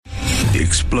The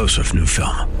explosive new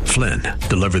film, Flynn,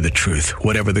 deliver the truth,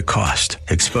 whatever the cost,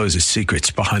 exposes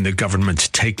secrets behind the government's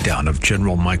takedown of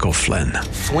General Michael Flynn.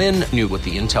 Flynn knew what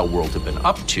the intel world had been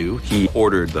up to. He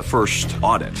ordered the first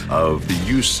audit of the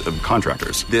use of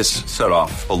contractors. This set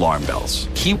off alarm bells.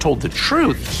 He told the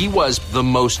truth. He was the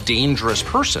most dangerous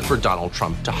person for Donald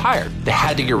Trump to hire. They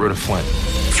had to get rid of Flynn.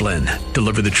 Flynn,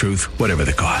 deliver the truth, whatever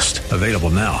the cost. Available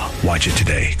now. Watch it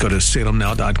today. Go to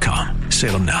salemnow.com.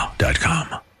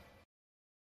 salemnow.com.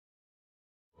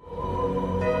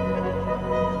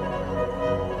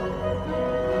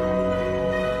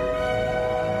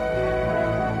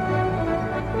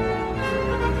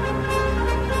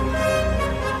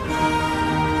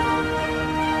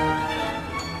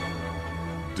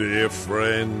 Dear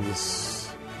friends,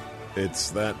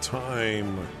 it's that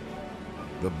time.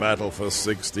 The battle for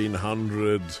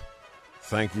 1600.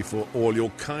 Thank you for all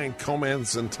your kind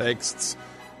comments and texts.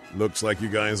 Looks like you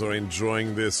guys are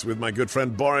enjoying this with my good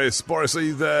friend Boris. Boris, are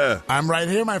you there? I'm right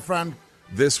here, my friend.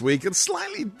 This week, it's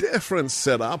slightly different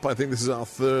setup. I think this is our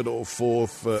third or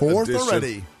fourth edition.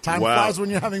 Already. Time flies when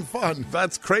you're having fun.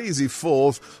 That's crazy.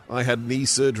 Fourth. I had knee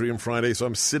surgery on Friday, so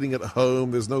I'm sitting at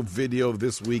home. There's no video of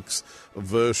this week's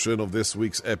version of this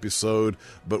week's episode,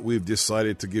 but we've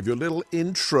decided to give you a little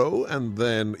intro and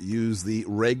then use the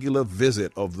regular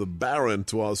visit of the Baron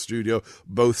to our studio.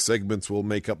 Both segments will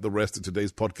make up the rest of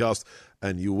today's podcast,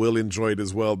 and you will enjoy it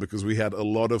as well because we had a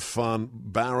lot of fun.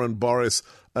 Baron, Boris,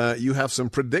 you have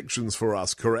some predictions for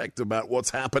us, correct, about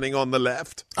what's happening on the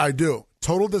left? I do.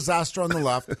 Total disaster on the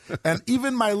left. And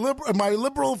even my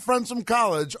liberal friends from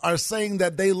college are saying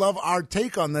that they love our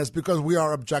take on this because we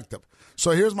are objective. So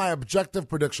here's my objective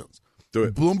predictions. Do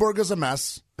it. Bloomberg is a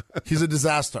mess. He's a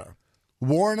disaster.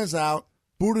 Warren is out.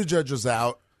 Buttigieg is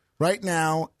out. Right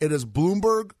now, it is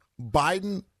Bloomberg,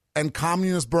 Biden, and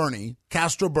Communist Bernie,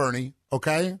 Castro Bernie.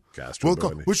 Okay,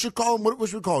 Bernie. We should call him. What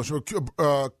should we call him? Should we,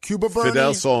 Cuba Bernie?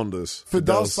 Fidel Saunders.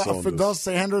 Fidel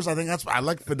Sanders. I think I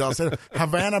like Fidel Sanders.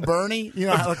 Havana Bernie. You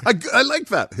know, I like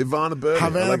that. Havana Bernie.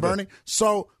 Havana Bernie. That.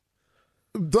 So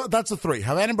that's a three.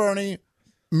 Havana Bernie,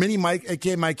 Mini Mike,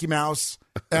 a.k.a. Mikey Mouse,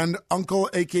 and Uncle,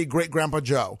 a.k.a. Great Grandpa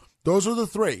Joe. Those are the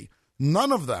three.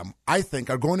 None of them, I think,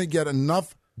 are going to get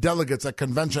enough delegates at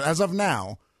convention as of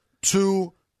now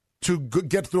to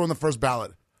get through on the first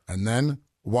ballot. And then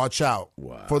watch out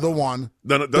for the one.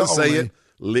 No, don't say it.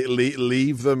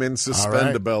 Leave them in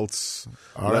suspender belts.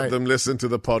 Let them listen to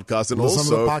the podcast. And listen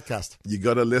also, to the podcast. You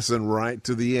got to listen right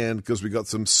to the end because we got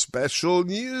some special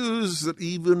news that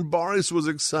even Boris was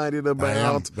excited about. I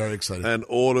am very excited. And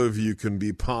all of you can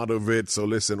be part of it. So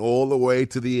listen all the way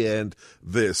to the end.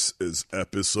 This is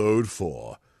episode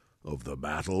 4 of The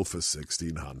Battle for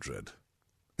 1600.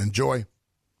 Enjoy.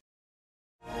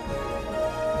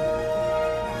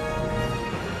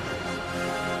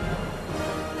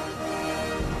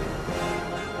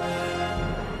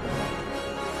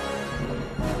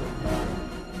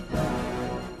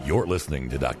 You're listening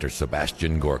to Dr.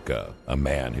 Sebastian Gorka, a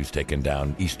man who's taken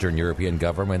down Eastern European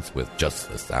governments with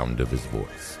just the sound of his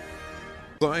voice.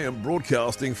 I am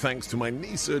broadcasting thanks to my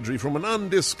knee surgery from an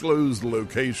undisclosed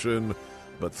location,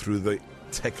 but through the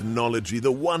technology, the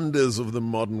wonders of the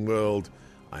modern world,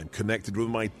 I'm connected with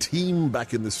my team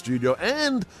back in the studio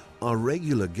and our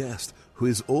regular guest, who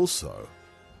is also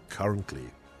currently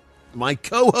my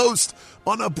co-host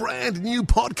on a brand new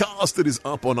podcast that is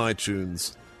up on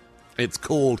iTunes. It's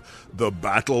called The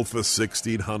Battle for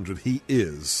 1600. He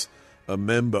is a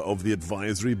member of the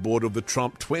advisory board of the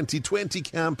Trump 2020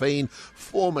 campaign,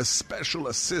 former special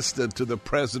assistant to the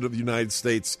President of the United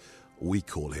States. We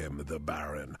call him the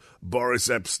Baron. Boris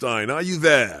Epstein, are you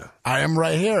there? I am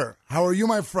right here. How are you,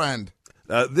 my friend?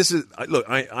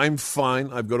 I'm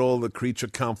fine. I've got all the creature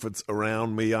comforts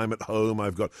around me. I'm at home.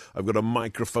 I've got a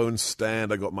microphone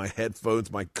stand. I've got my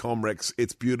headphones, my Comrex.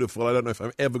 It's beautiful. I don't know if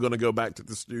I'm ever going to go back to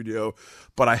the studio,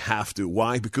 but I have to.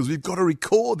 Why? Because we've got to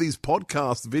record these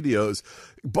podcast videos.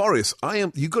 Boris,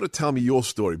 you've got to tell me your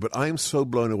story, but I am so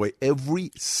blown away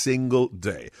every single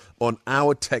day on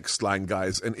our text line,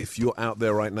 guys. And if you're out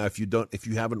there right now, if you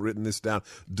haven't written this down,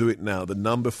 do it now. The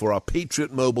number for our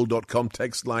patriotmobile.com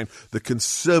text line, the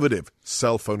conservative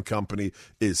cell phone company,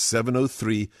 is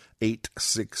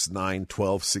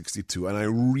 703-869-1262. And I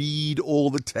read all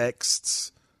the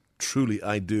texts. Truly,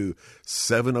 I do.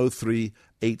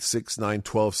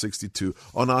 703-869-1262.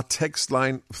 On our text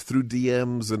line through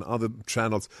DMs and other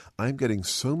channels, I'm getting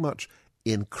so much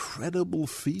incredible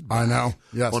feedback. I know,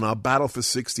 yes. On our battle for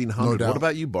 1600. No doubt. What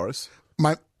about you, Boris?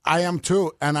 I am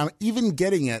too, and I'm even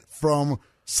getting it from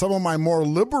some of my more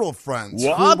liberal friends.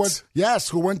 What?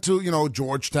 Who went to,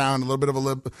 Georgetown, a little bit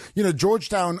of a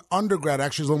Georgetown undergrad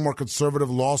actually is a little more conservative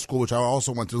law school, which I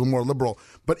also went to, a little more liberal.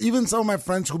 But even some of my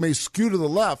friends who may skew to the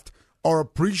left are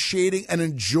appreciating and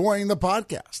enjoying the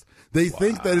podcast. They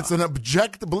think that it's an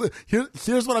objective.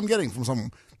 Here's what I'm getting from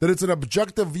someone, that it's an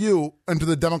objective view into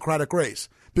the Democratic race.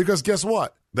 Because guess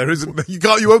what? There isn't.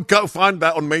 You won't go find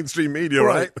that on mainstream media,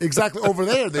 right? Exactly. Over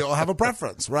there, they all have a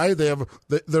preference, right?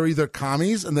 They're either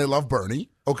commies and they love Bernie,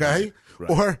 okay,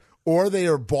 right. Or they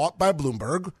are bought by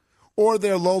Bloomberg, or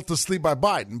they're lulled to sleep by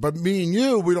Biden. But me and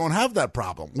you, we don't have that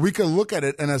problem. We can look at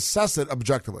it and assess it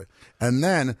objectively. And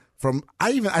then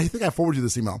I think I forwarded you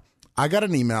this email. I got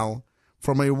an email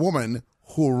from a woman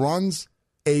who runs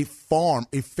a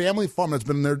family farm that's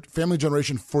been in their family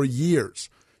generation for years.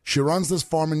 She runs this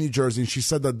farm in New Jersey, and she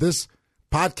said that this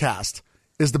podcast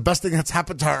is the best thing that's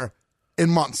happened to her in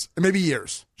months, maybe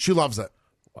years. She loves it.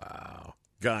 Wow.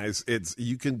 Guys,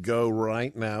 you can go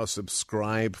right now,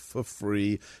 subscribe for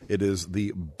free. It is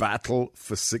the Battle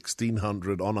for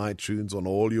 1600 on iTunes, on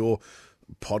all your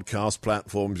podcast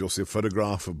platforms. You'll see a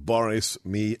photograph of Boris,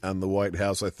 me, and the White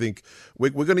House. I think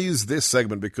we're going to use this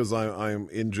segment because I'm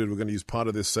injured. We're going to use part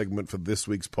of this segment for this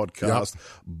week's podcast,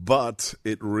 but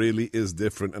it really is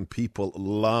different, and people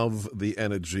love the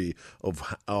energy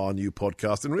of our new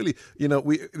podcast. And really,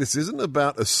 this isn't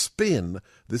about a spin.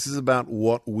 This is about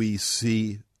what we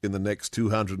see in the next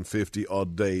 250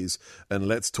 odd days, and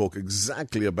let's talk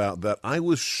exactly about that. I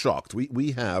was shocked.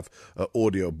 We have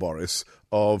audio, Boris,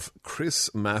 of Chris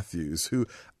Matthews, who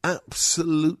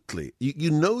absolutely,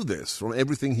 you know this from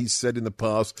everything he's said in the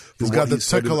past. He's got the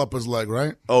tickle up his leg,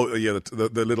 right? Oh, yeah,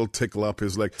 the little tickle up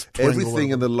his leg.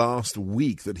 Everything in the last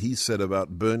week that he said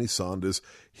about Bernie Sanders,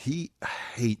 he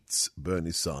hates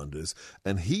Bernie Sanders.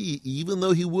 And even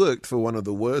though he worked for one of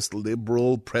the worst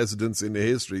liberal presidents in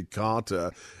history,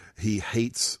 Carter, he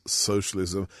hates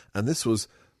socialism. And this was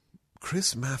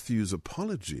Chris Matthews'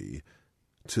 apology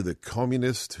to the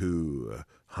communist who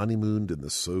honeymooned in the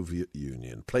Soviet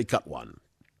Union. Play cut one.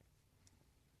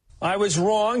 I was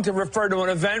wrong to refer to an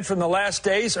event from the last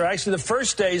days, or actually the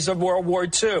first days of World War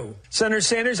II. Senator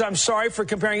Sanders, I'm sorry for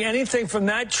comparing anything from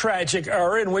that tragic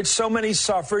era in which so many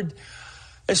suffered,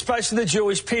 especially the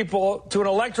Jewish people, to an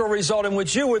electoral result in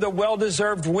which you were the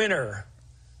well-deserved winner.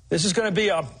 This is going to be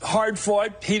a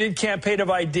hard-fought, heated campaign of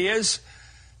ideas.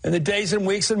 In the days and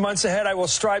weeks and months ahead, I will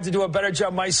strive to do a better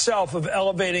job myself of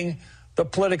elevating the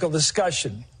political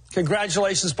discussion.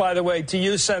 Congratulations, by the way, to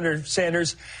you, Senator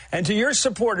Sanders, and to your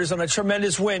supporters on a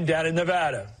tremendous win down in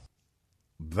Nevada.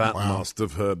 That must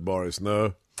have hurt Boris,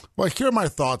 no? Well, here are my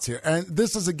thoughts here. And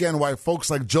this is, again, why folks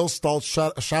like Jill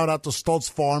Stoltz, shout out to Stoltz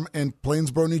Farm in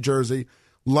Plainsboro, New Jersey,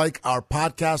 like our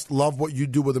podcast, love what you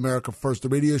do with America First, the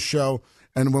radio show,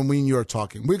 and when we and you are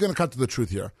talking. We're going to cut to the truth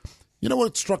here. You know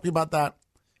what struck me about that?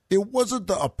 It wasn't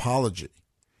the apology.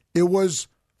 It was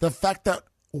the fact that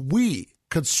we,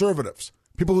 conservatives,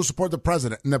 people who support the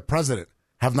president and the president,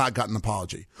 have not gotten an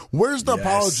apology. Where's the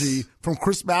apology from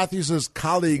Chris Matthews'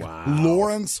 colleague,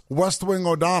 Lawrence West Wing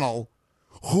O'Donnell,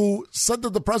 who said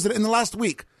that the president, in the last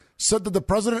week, said that the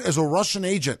president is a Russian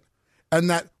agent, and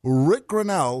that Rick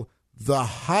Grenell, the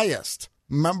highest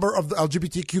member of the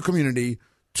LGBTQ community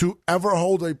to ever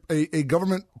hold a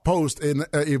government post, in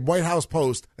a White House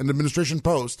post, an administration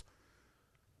post,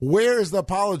 where is the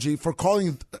apology for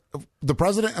calling the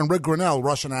president and Rick Grenell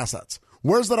Russian assets?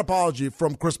 Where's that apology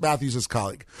from Chris Matthews'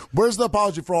 colleague? Where's the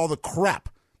apology for all the crap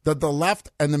that the left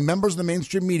and the members of the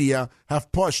mainstream media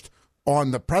have pushed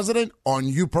on the president, on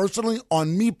you personally,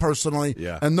 on me personally,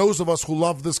 and those of us who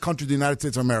love this country, the United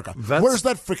States of America? Where's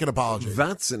that freaking apology?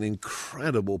 That's an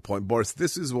incredible point, Boris.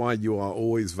 This is why you are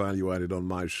always value added on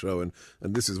my show, and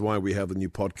this is why we have the new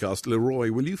podcast.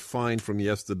 Leroy, will you find from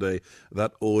yesterday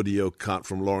that audio cut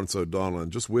from Lawrence O'Donnell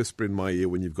and just whisper in my ear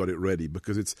when you've got it ready,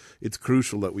 because it's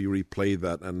crucial that we replay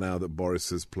that, and now that Boris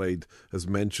has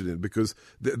mentioned it, because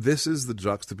this is the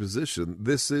juxtaposition.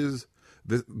 This is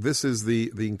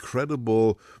the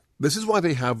incredible. This is why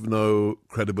they have no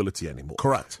credibility anymore.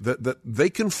 Correct. That they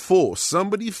can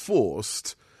somebody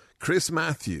forced Chris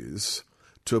Matthews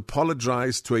to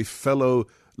apologize to a fellow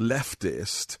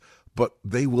leftist, but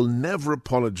they will never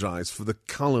apologize for the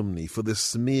calumny, for the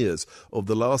smears of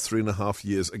the last 3.5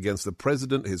 years against the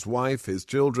president, his wife, his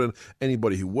children,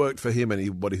 anybody who worked for him,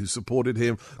 anybody who supported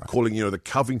him, calling, the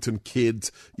Covington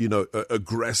kids,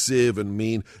 aggressive and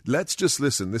mean. Let's just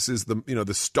listen. This is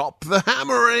the Stop the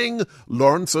Hammering,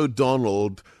 Lawrence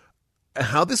O'Donnell.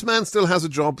 How this man still has a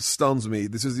job stuns me.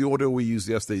 This is the audio we used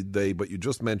yesterday, but you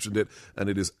just mentioned it, and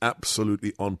it is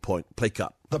absolutely on point. Play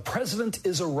cut. The president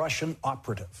is a Russian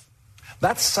operative.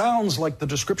 That sounds like the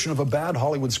description of a bad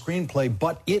Hollywood screenplay,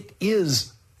 but it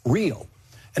is real.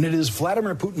 And it is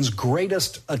Vladimir Putin's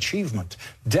greatest achievement.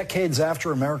 Decades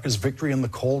after America's victory in the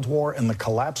Cold War and the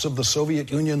collapse of the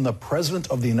Soviet Union, the President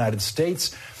of the United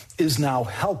States is now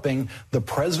helping the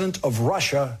President of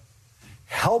Russia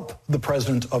help the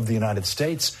President of the United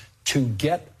States to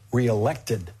get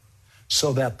reelected,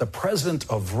 so that the President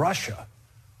of Russia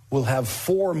will have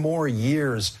 4 more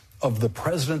years of the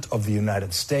President of the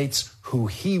United States who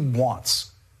he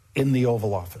wants in the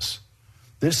Oval Office.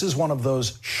 This is one of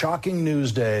those shocking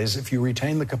news days, if you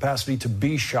retain the capacity to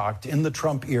be shocked, in the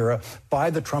Trump era by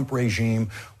the Trump regime,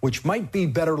 which might be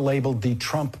better labeled the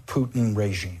Trump-Putin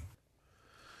regime.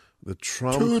 The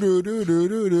Trump...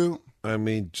 I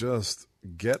mean, just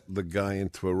get the guy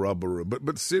into a rubber room.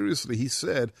 But seriously, he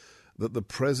said that the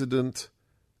president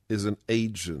is an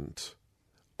agent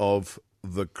of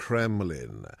the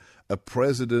Kremlin, a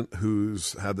president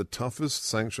who's had the toughest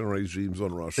sanction regimes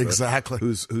on Russia. Exactly.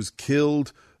 Who's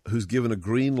killed, who's given a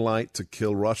green light to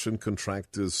kill Russian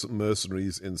contractors,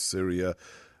 mercenaries in Syria.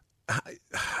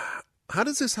 How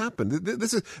does this happen?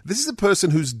 This is a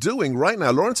person who's doing, right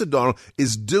now, Lawrence O'Donnell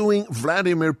is doing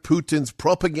Vladimir Putin's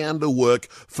propaganda work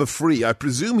for free. I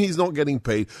presume he's not getting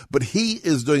paid, but he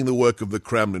is doing the work of the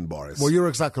Kremlin, Boris. Well, you're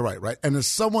exactly right? And as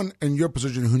someone in your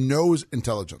position who knows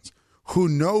intelligence, who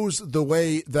knows the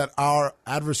way that our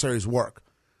adversaries work,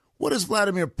 what is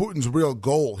Vladimir Putin's real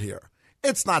goal here?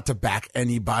 It's not to back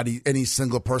anybody, any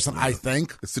single person, I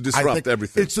think. It's to disrupt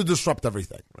everything. It's to disrupt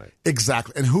everything. Right.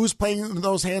 Exactly. And who's playing into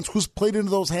those hands? Who's played into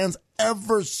those hands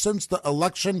ever since the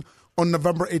election on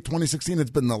November 8, 2016? It's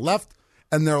been the left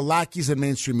and their lackeys in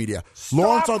mainstream media.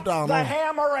 Stop the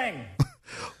hammering!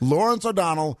 Lawrence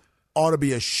O'Donnell ought to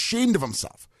be ashamed of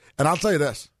himself. And I'll tell you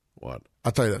this. What?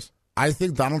 I'll tell you this. I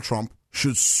think Donald Trump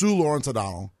should sue Lawrence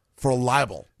O'Donnell for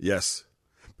libel. Yes.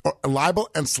 Or libel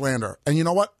and slander. And you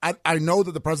know what? I know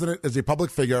that the president is a public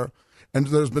figure, and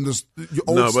there's been this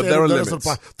old no, but there are limits.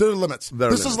 There are limits.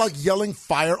 This is like yelling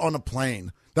fire on a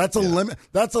plane. That's a limit.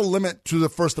 That's a limit to the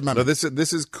First Amendment. No,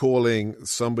 this is calling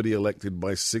somebody elected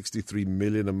by 63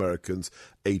 million Americans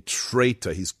a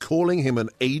traitor. He's calling him an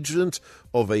agent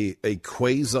of a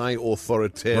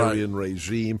quasi-authoritarian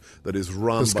regime that is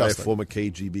run by a former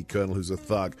KGB colonel who's a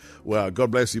thug. Well,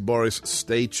 God bless you, Boris.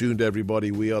 Stay tuned,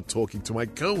 everybody. We are talking to my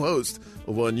co-host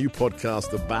of our new podcast,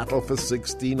 The Battle for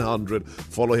 1600.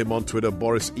 Follow him on Twitter,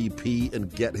 Boris EP,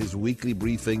 and get his weekly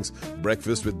briefings,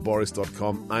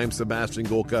 breakfastwithboris.com. I'm Sebastian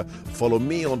Gorka. Follow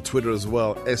me on Twitter as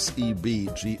well,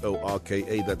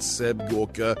 SEBGORKA. That's Seb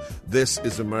Gorka. This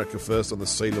is America First on the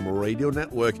Salem Radio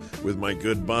Network with my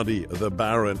good buddy, the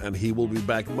Baron, and he will be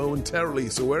back momentarily.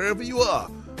 So wherever you are,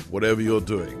 whatever you're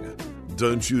doing,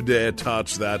 don't you dare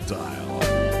touch that dial.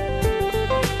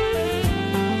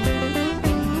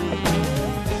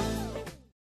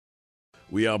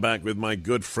 We are back with my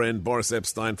good friend Boris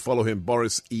Epstein. Follow him,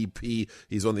 Boris EP.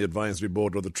 He's on the advisory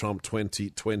board of the Trump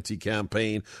 2020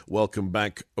 campaign. Welcome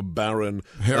back, Baron.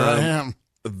 Here I am.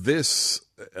 Let's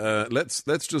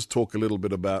just talk a little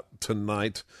bit about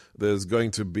tonight. There's going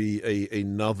to be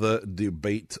another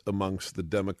debate amongst the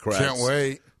Democrats. Can't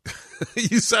wait.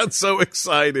 You sound so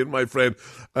excited, my friend.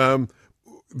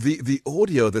 The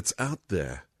audio that's out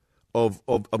there of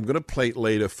I'm going to play it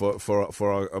later for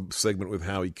our segment with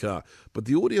Howie Carr, but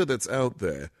the audio that's out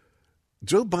there,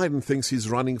 Joe Biden thinks he's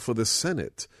running for the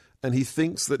Senate, and he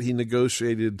thinks that he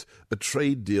negotiated a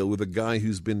trade deal with a guy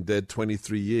who's been dead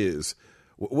 23 years.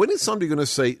 When is somebody going to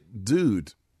say,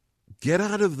 dude, get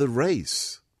out of the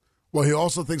race? Well, he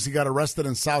also thinks he got arrested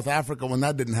in South Africa when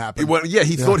that didn't happen.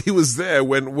 He thought he was there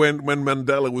when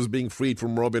Mandela was being freed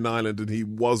from Robben Island, and he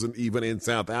wasn't even in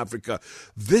South Africa.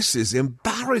 This is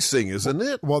embarrassing, isn't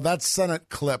it? Well, that Senate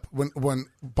clip, when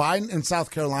Biden in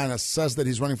South Carolina says that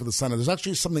he's running for the Senate, there's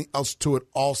actually something else to it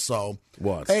also.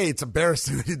 What? A, it's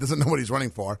embarrassing that he doesn't know what he's running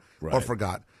for or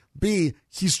forgot. B,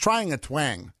 he's trying a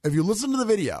twang. If you listen to the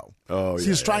video,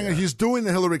 he's doing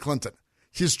the Hillary Clinton.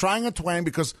 He's trying a twang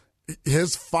because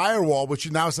his firewall, which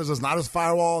he now says is not his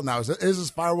firewall, now is his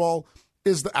firewall,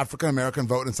 is the African-American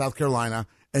vote in South Carolina.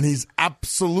 And he's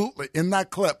absolutely, in that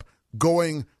clip,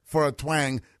 going for a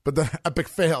twang. But the epic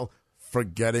fail,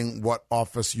 forgetting what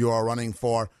office you are running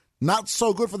for. Not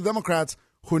so good for the Democrats,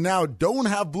 who now don't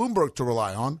have Bloomberg to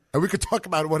rely on. And we could talk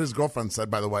about what his girlfriend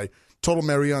said, by the way. Total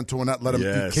Marie Antoinette let him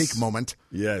eat cake moment.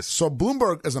 Yes. So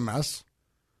Bloomberg is a mess.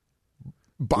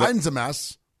 Biden's a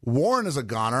mess. Warren is a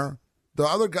goner. The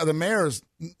other guy, the mayor's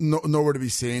nowhere to be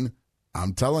seen.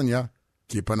 I'm telling you,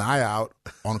 keep an eye out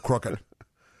on Crooked.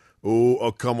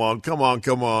 Oh, come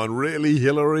on. Really,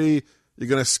 Hillary? You're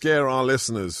going to scare our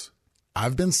listeners.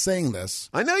 I've been saying this.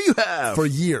 I know you have. For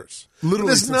years. Literally.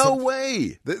 There's no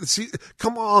way.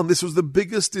 Come on, this was the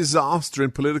biggest disaster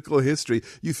in political history.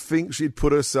 You think she'd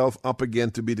put herself up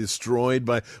again to be destroyed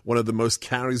by one of the most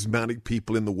charismatic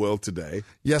people in the world today?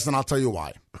 Yes, and I'll tell you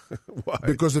why. Why?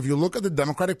 Because if you look at the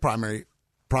Democratic primary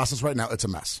process right now, it's a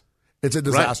mess. It's a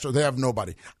disaster. Right. They have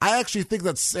nobody. I actually think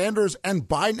that Sanders and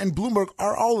Biden and Bloomberg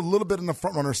are all a little bit in the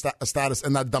front-runner status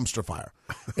in that dumpster fire.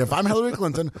 If I'm Hillary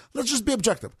Clinton, let's just be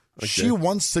objective. Okay. She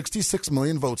won 66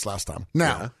 million votes last time.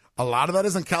 Now, a lot of that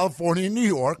is in California and New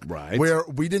York, where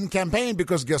we didn't campaign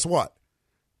because guess what?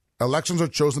 Elections are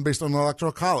chosen based on the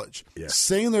Electoral College. Yeah.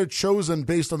 Saying they're chosen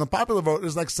based on the popular vote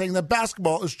is like saying that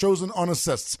basketball is chosen on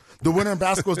assists. The winner in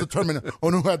basketball is determined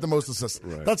on who had the most assists.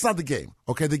 Right. That's not the game.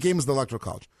 Okay, the game is the Electoral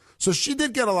College. So she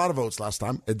did get a lot of votes last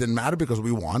time. It didn't matter because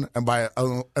we won, and by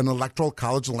an Electoral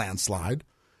College landslide.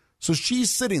 So she's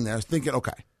sitting there thinking,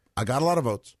 okay, I got a lot of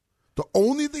votes. The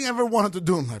only thing I ever wanted to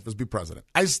do in life was be president.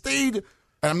 I stayed, and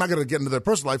I'm not going to get into their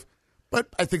personal life, but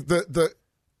I think the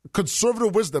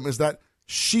conservative wisdom is that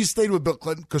she stayed with Bill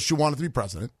Clinton because she wanted to be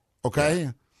president. Okay?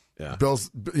 Yeah.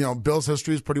 Bill's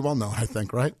history is pretty well known, I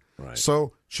think, right? Right.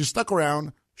 So she stuck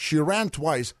around. She ran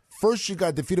twice. First, she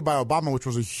got defeated by Obama, which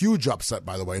was a huge upset,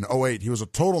 by the way, in 2008. He was a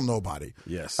total nobody.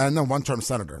 Yes. And then one-term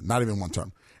senator, not even one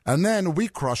term. And then we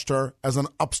crushed her as an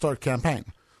upstart campaign.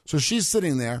 So she's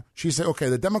sitting there. She said, okay,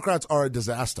 the Democrats are a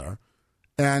disaster.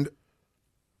 And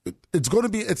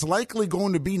it's likely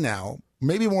going to be now,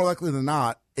 maybe more likely than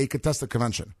not, a contested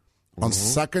convention. On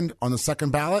the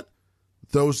second ballot,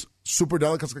 those super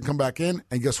delegates can come back in,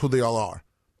 and guess who they all are?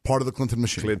 Part of the Clinton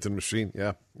machine. Clinton machine,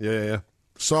 yeah.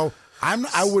 So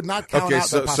I would not count out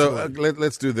that possibility. So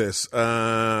let's do this.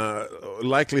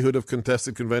 Likelihood of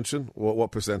contested convention,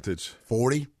 what percentage?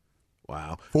 40.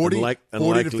 Wow. 40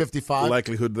 to 55.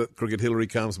 Likelihood that Crooked Hillary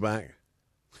comes back?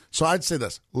 So I'd say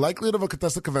this. Likelihood of a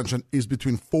contested convention is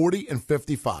between 40 and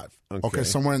 55. Okay,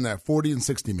 somewhere in there. 40 and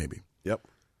 60 maybe. Yep.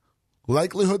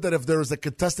 Likelihood that if there is a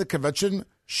contested convention,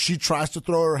 she tries to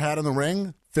throw her hat in the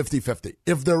ring, 50-50,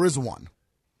 if there is one.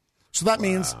 So that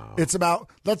means it's about,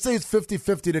 let's say it's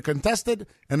 50-50 to contested,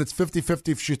 and it's 50-50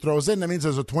 if she throws in. That means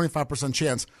there's a 25%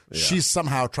 chance she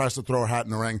somehow tries to throw her hat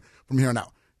in the ring from here on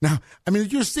out. Now, I mean,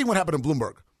 you're seeing what happened in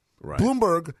Bloomberg. Right.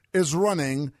 Bloomberg is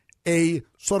running a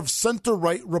sort of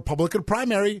center-right Republican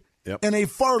primary in a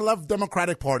far-left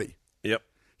Democratic Party. Yep.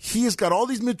 He's got all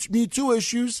these Me Too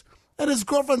issues, and his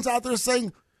girlfriend's out there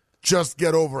saying, just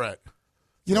get over it.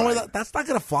 You know what? That's not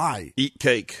going to fly. Eat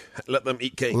cake. Let them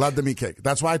eat cake. Let them eat cake.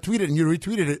 That's why I tweeted and you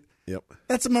retweeted it. Yep.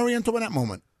 That's a Marie Antoinette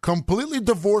moment. Completely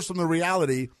divorced from the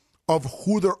reality of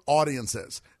who their audience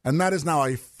is. And that is now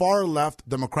a far-left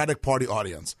Democratic Party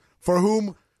audience for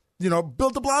whom, Bill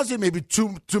de Blasio may be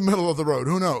too middle of the road.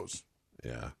 Who knows?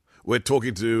 Yeah. We're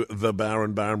talking to the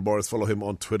Baron Boris. Follow him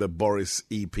on Twitter, Boris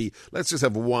EP. Let's just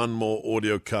have one more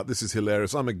audio cut. This is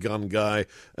hilarious. I'm a gun guy,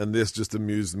 and this just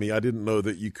amused me. I didn't know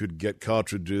that you could get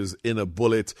cartridges in a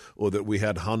bullet or that we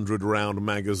had 100-round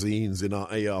magazines in our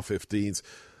AR-15s.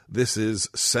 This is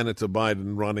Senator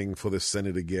Biden running for the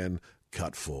Senate again.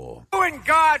 Cut 4. Who in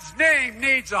God's name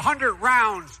needs 100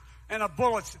 rounds and a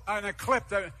bullet and a clip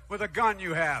with a gun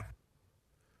you have?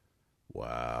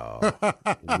 Wow.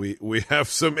 we have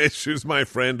some issues, my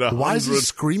friend. Why is he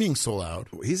screaming so loud?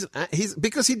 He's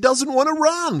because he doesn't want to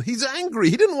run. He's angry.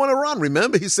 He didn't want to run.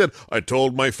 Remember, he said, I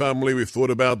told my family we've thought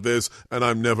about this and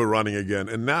I'm never running again.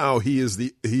 And now he is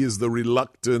the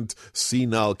reluctant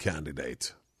senile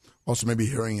candidate. Also maybe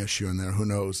hearing issue in there. Who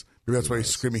knows? Maybe that's why he's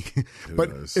screaming. But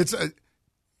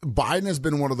Biden has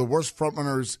been one of the worst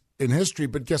frontrunners in history.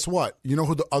 But guess what? You know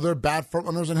who the other bad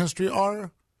frontrunners in history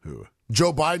are? Who?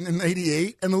 Joe Biden in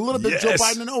 88 and a little bit Joe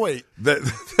Biden in 08.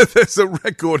 There's a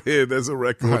record here.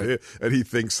 Here. And he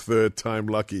thinks third time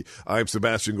lucky. I'm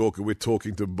Sebastian Gorka. We're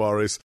talking to Boris.